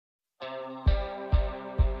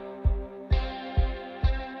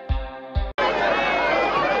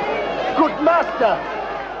Master!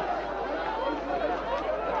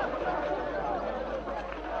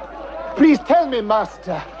 Please tell me,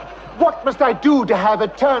 Master, what must I do to have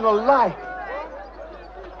eternal life?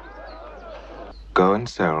 Go and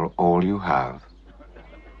sell all you have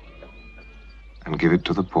and give it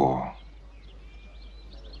to the poor,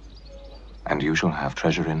 and you shall have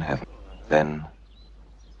treasure in heaven. Then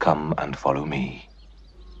come and follow me.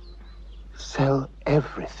 Sell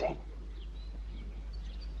everything.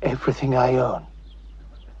 Everything I own.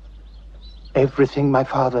 Everything my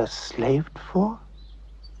father slaved for?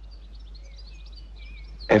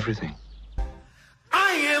 Everything.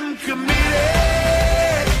 I am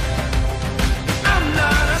committed. I'm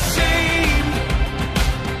not ashamed.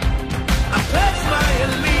 I pledge my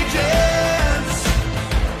allegiance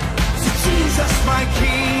to Jesus, my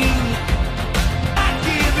King. I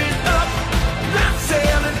give it up, not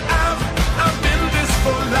sailing out. I'm in this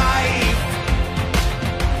for life.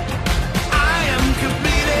 I am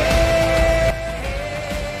committed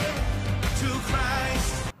to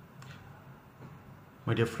Christ.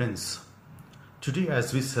 My dear friends, today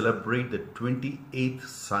as we celebrate the 28th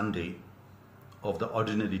Sunday of the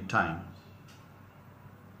Ordinary Time,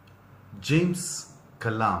 James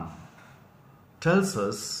Kalam tells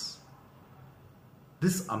us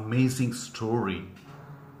this amazing story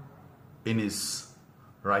in his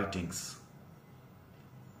writings.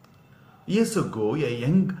 Years ago, a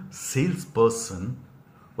young salesperson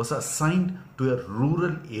was assigned to a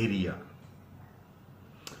rural area.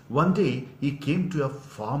 One day, he came to a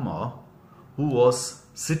farmer who was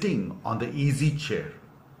sitting on the easy chair,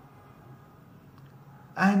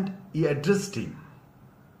 and he addressed him,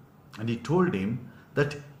 and he told him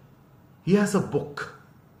that he has a book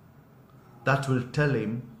that will tell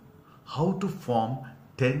him how to farm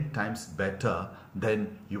 10 times better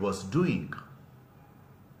than he was doing.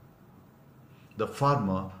 The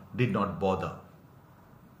farmer did not bother.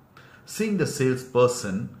 Seeing the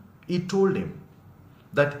salesperson, he told him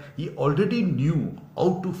that he already knew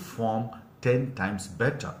how to farm 10 times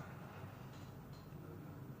better.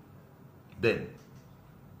 Then,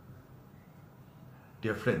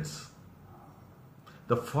 dear friends,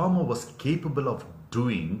 the farmer was capable of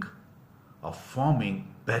farming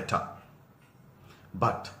better,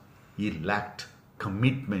 but he lacked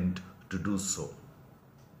commitment to do so.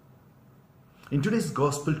 In today's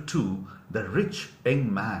gospel too, the rich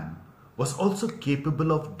young man was also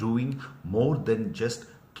capable of doing more than just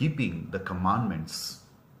keeping the commandments.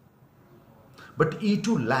 But he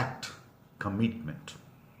too lacked commitment.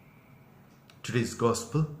 Today's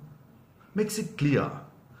gospel makes it clear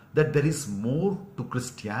that there is more to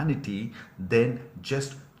Christianity than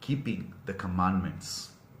just keeping the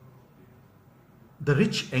commandments. The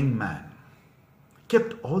rich young man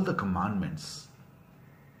kept all the commandments,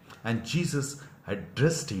 and Jesus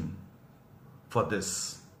addressed him for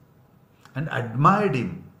this and admired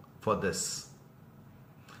him for this.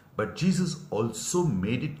 But Jesus also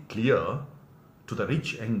made it clear to the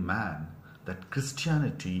rich young man that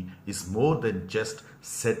Christianity is more than just a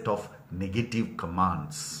set of negative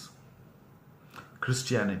commands.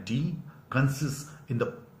 Christianity consists in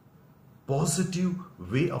the positive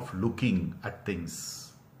way of looking at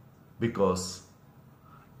things, because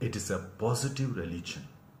it is a positive religion.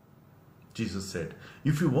 Jesus said,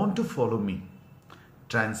 if you want to follow me,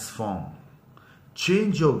 transform,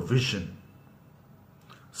 change your vision.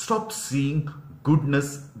 Stop seeing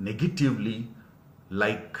goodness negatively,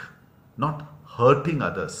 like not hurting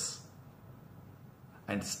others,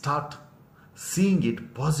 and start seeing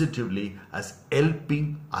it positively as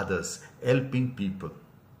helping others, helping people.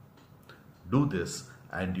 Do this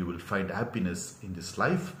and you will find happiness in this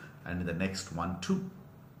life and in the next one too.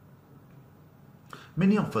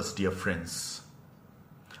 Many of us, dear friends,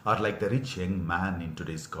 are like the rich young man in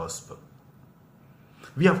today's gospel.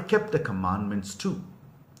 We have kept the commandments too,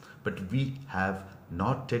 but we have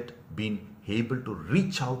not yet been able to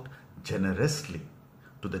reach out generously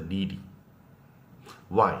to the needy.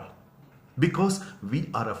 Why? Because we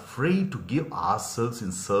are afraid to give ourselves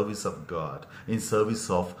in service of God, in service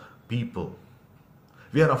of people.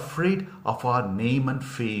 We are afraid of our name and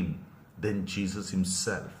fame than Jesus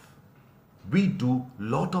himself. We do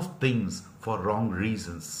lot of things for wrong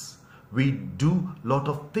reasons. We do lot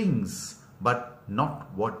of things, but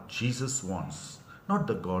not what Jesus wants, not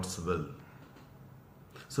the God's will.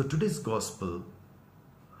 So today's gospel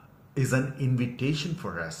is an invitation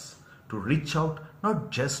for us to reach out not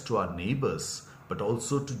just to our neighbors, but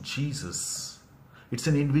also to Jesus. It's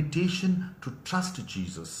an invitation to trust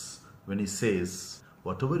Jesus when he says,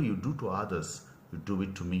 whatever you do to others, you do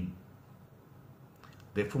it to me.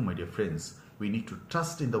 Therefore, my dear friends, we need to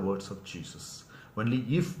trust in the words of Jesus. Only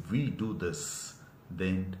if we do this,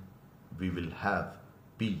 then we will have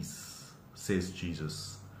peace, says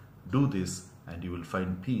Jesus. Do this and you will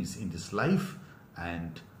find peace in this life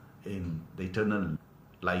and in the eternal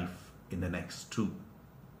life in the next too.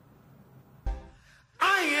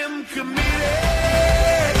 I am committed